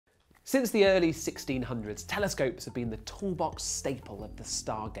Since the early 1600s, telescopes have been the toolbox staple of the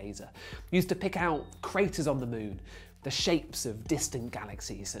stargazer, used to pick out craters on the moon, the shapes of distant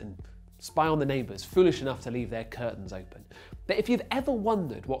galaxies, and spy on the neighbours foolish enough to leave their curtains open. But if you've ever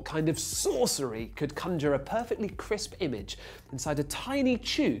wondered what kind of sorcery could conjure a perfectly crisp image inside a tiny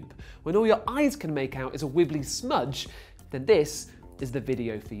tube when all your eyes can make out is a wibbly smudge, then this is the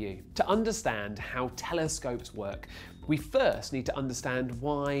video for you. To understand how telescopes work, we first need to understand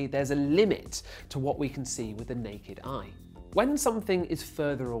why there's a limit to what we can see with the naked eye. When something is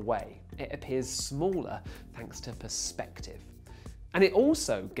further away, it appears smaller thanks to perspective. And it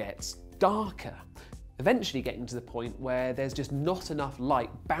also gets darker, eventually getting to the point where there's just not enough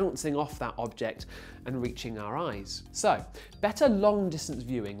light bouncing off that object and reaching our eyes. So, better long-distance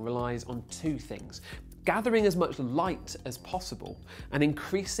viewing relies on two things: gathering as much light as possible and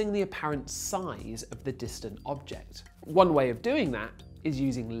increasing the apparent size of the distant object. One way of doing that is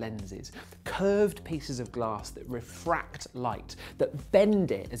using lenses, curved pieces of glass that refract light, that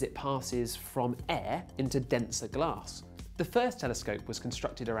bend it as it passes from air into denser glass. The first telescope was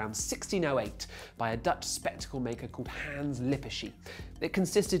constructed around 1608 by a Dutch spectacle maker called Hans Lippershey. It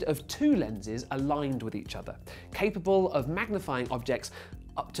consisted of two lenses aligned with each other, capable of magnifying objects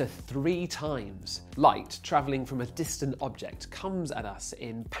up to 3 times. Light travelling from a distant object comes at us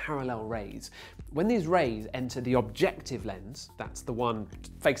in parallel rays. When these rays enter the objective lens, that's the one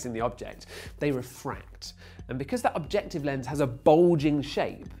facing the object, they refract. And because that objective lens has a bulging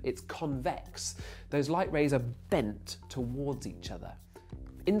shape, it's convex, those light rays are bent towards each other.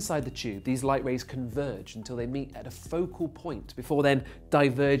 Inside the tube, these light rays converge until they meet at a focal point before then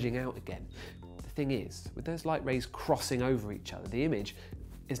diverging out again. The thing is, with those light rays crossing over each other, the image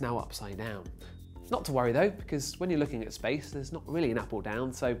is now upside down. Not to worry though, because when you're looking at space, there's not really an up or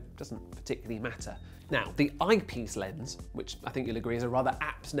down, so it doesn't particularly matter. Now, the eyepiece lens, which I think you'll agree is a rather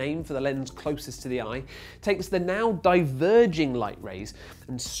apt name for the lens closest to the eye, takes the now diverging light rays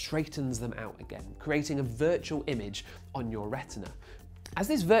and straightens them out again, creating a virtual image on your retina. As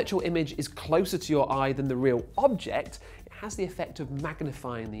this virtual image is closer to your eye than the real object, it has the effect of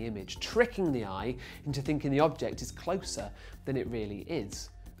magnifying the image, tricking the eye into thinking the object is closer than it really is.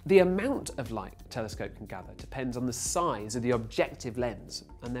 The amount of light a telescope can gather depends on the size of the objective lens,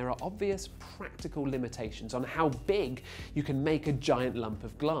 and there are obvious practical limitations on how big you can make a giant lump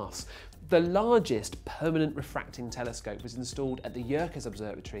of glass. The largest permanent refracting telescope was installed at the Yerkes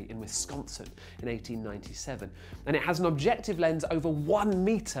Observatory in Wisconsin in 1897, and it has an objective lens over 1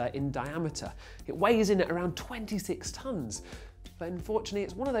 metre in diameter. It weighs in at around 26 tonnes, but unfortunately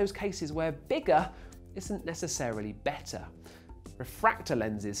it's one of those cases where bigger isn't necessarily better. Refractor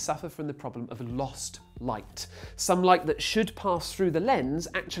lenses suffer from the problem of lost light. Some light that should pass through the lens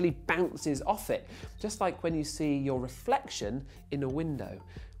actually bounces off it, just like when you see your reflection in a window.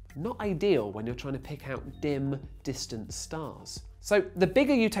 Not ideal when you're trying to pick out dim, distant stars. So the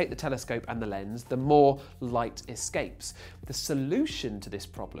bigger you take the telescope and the lens, the more light escapes. The solution to this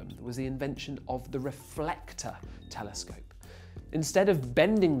problem was the invention of the reflector telescope. Instead of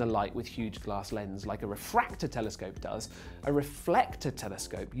bending the light with huge glass lens like a refractor telescope does, a reflector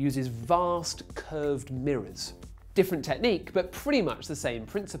telescope uses vast curved mirrors. Different technique, but pretty much the same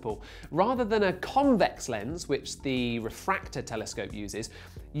principle. Rather than a convex lens, which the refractor telescope uses,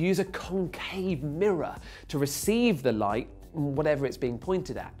 use a concave mirror to receive the light, whatever it's being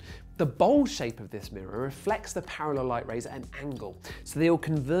pointed at. The bowl shape of this mirror reflects the parallel light rays at an angle, so they all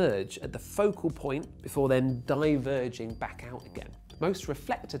converge at the focal point before then diverging back out again. Most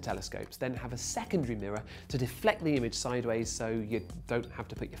reflector telescopes then have a secondary mirror to deflect the image sideways so you don't have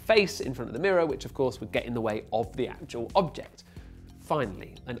to put your face in front of the mirror, which of course would get in the way of the actual object.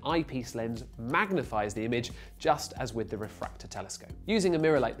 Finally, an eyepiece lens magnifies the image just as with the refractor telescope. Using a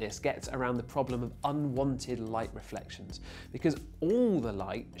mirror like this gets around the problem of unwanted light reflections, because all the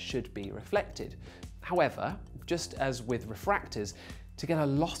light should be reflected. However, just as with refractors, to get a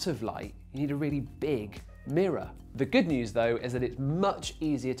lot of light, you need a really big mirror. The good news though is that it's much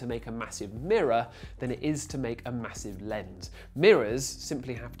easier to make a massive mirror than it is to make a massive lens. Mirrors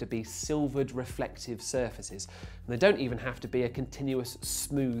simply have to be silvered reflective surfaces, and they don't even have to be a continuous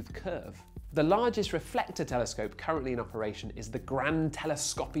smooth curve. The largest reflector telescope currently in operation is the Gran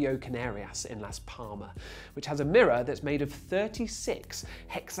Telescopio Canarias in Las Palmas, which has a mirror that's made of 36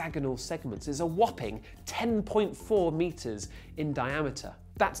 hexagonal segments. It's a whopping 10.4 meters in diameter.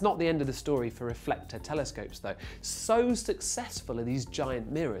 That's not the end of the story for reflector telescopes though. So successful are these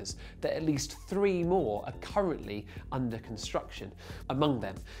giant mirrors that at least 3 more are currently under construction. Among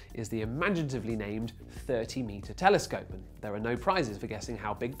them is the imaginatively named 30-metre telescope, and there are no prizes for guessing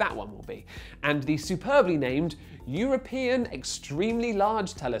how big that one will be, and the superbly named European Extremely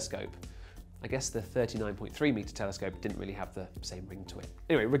Large Telescope. I guess the 39.3-metre telescope didn't really have the same ring to it.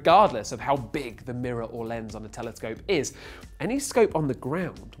 Anyway, regardless of how big the mirror or lens on a telescope is, any scope on the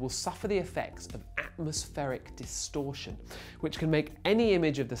ground will suffer the effects of atmospheric distortion, which can make any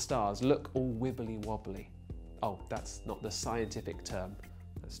image of the stars look all wibbly-wobbly. Oh, that's not the scientific term.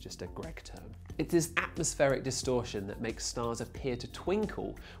 That's just a Greg term. It is atmospheric distortion that makes stars appear to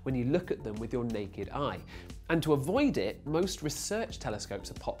twinkle when you look at them with your naked eye. And to avoid it, most research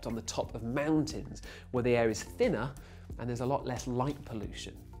telescopes are popped on the top of mountains where the air is thinner and there's a lot less light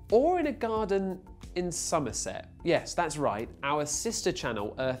pollution. Or in a garden in Somerset. Yes, that's right, our sister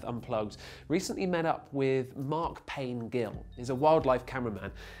channel, Earth Unplugged, recently met up with Mark Payne-Gill. He's a wildlife cameraman,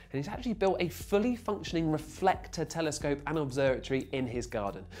 and he's actually built a fully functioning reflector telescope and observatory in his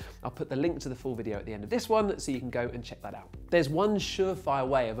garden. I'll put the link to the full video at the end of this one so you can go and check that out. There's one surefire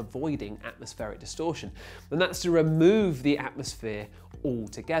way of avoiding atmospheric distortion, and that's to remove the atmosphere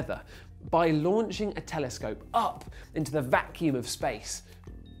altogether by launching a telescope up into the vacuum of space.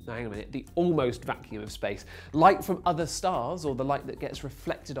 Now, hang on a minute, the almost vacuum of space. Light from other stars, or the light that gets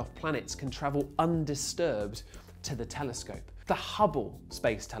reflected off planets, can travel undisturbed to the telescope. The Hubble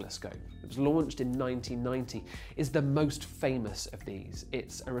Space Telescope, that was launched in 1990, is the most famous of these.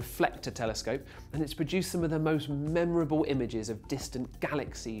 It's a reflector telescope, and it's produced some of the most memorable images of distant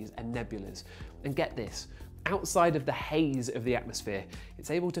galaxies and nebulas. And get this, outside of the haze of the atmosphere, it's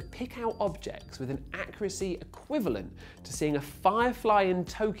able to pick out objects with an accuracy equivalent to seeing a firefly in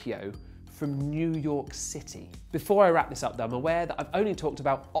Tokyo from New York City. Before I wrap this up though, I'm aware that I've only talked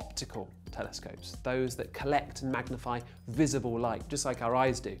about optical telescopes, those that collect and magnify visible light, just like our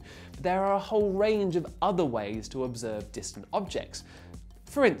eyes do. But there are a whole range of other ways to observe distant objects.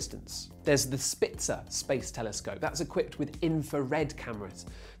 For instance, there's the Spitzer Space Telescope. That's equipped with infrared cameras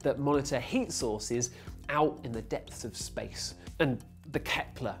that monitor heat sources out in the depths of space. And the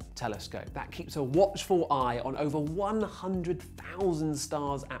Kepler Telescope, that keeps a watchful eye on over 100,000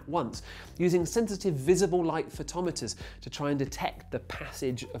 stars at once, using sensitive visible light photometers to try and detect the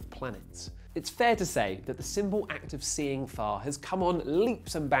passage of planets. It's fair to say that the simple act of seeing far has come on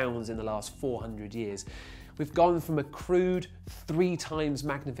leaps and bounds in the last 400 years. We've gone from a crude 3 times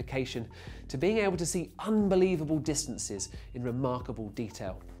magnification to being able to see unbelievable distances in remarkable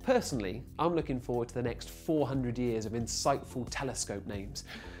detail. Personally, I'm looking forward to the next 400 years of insightful telescope names.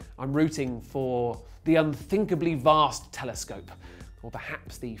 I'm rooting for the unthinkably vast telescope, or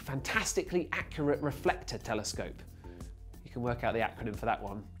perhaps the fantastically accurate reflector telescope. You can work out the acronym for that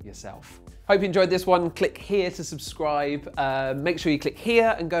one yourself. Hope you enjoyed this one. Click here to subscribe. Make sure you click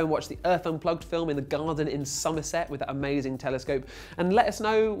here and go and watch the Earth Unplugged film in the garden in Somerset with that amazing telescope. And let us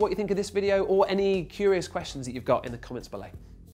know what you think of this video or any curious questions that you've got in the comments below.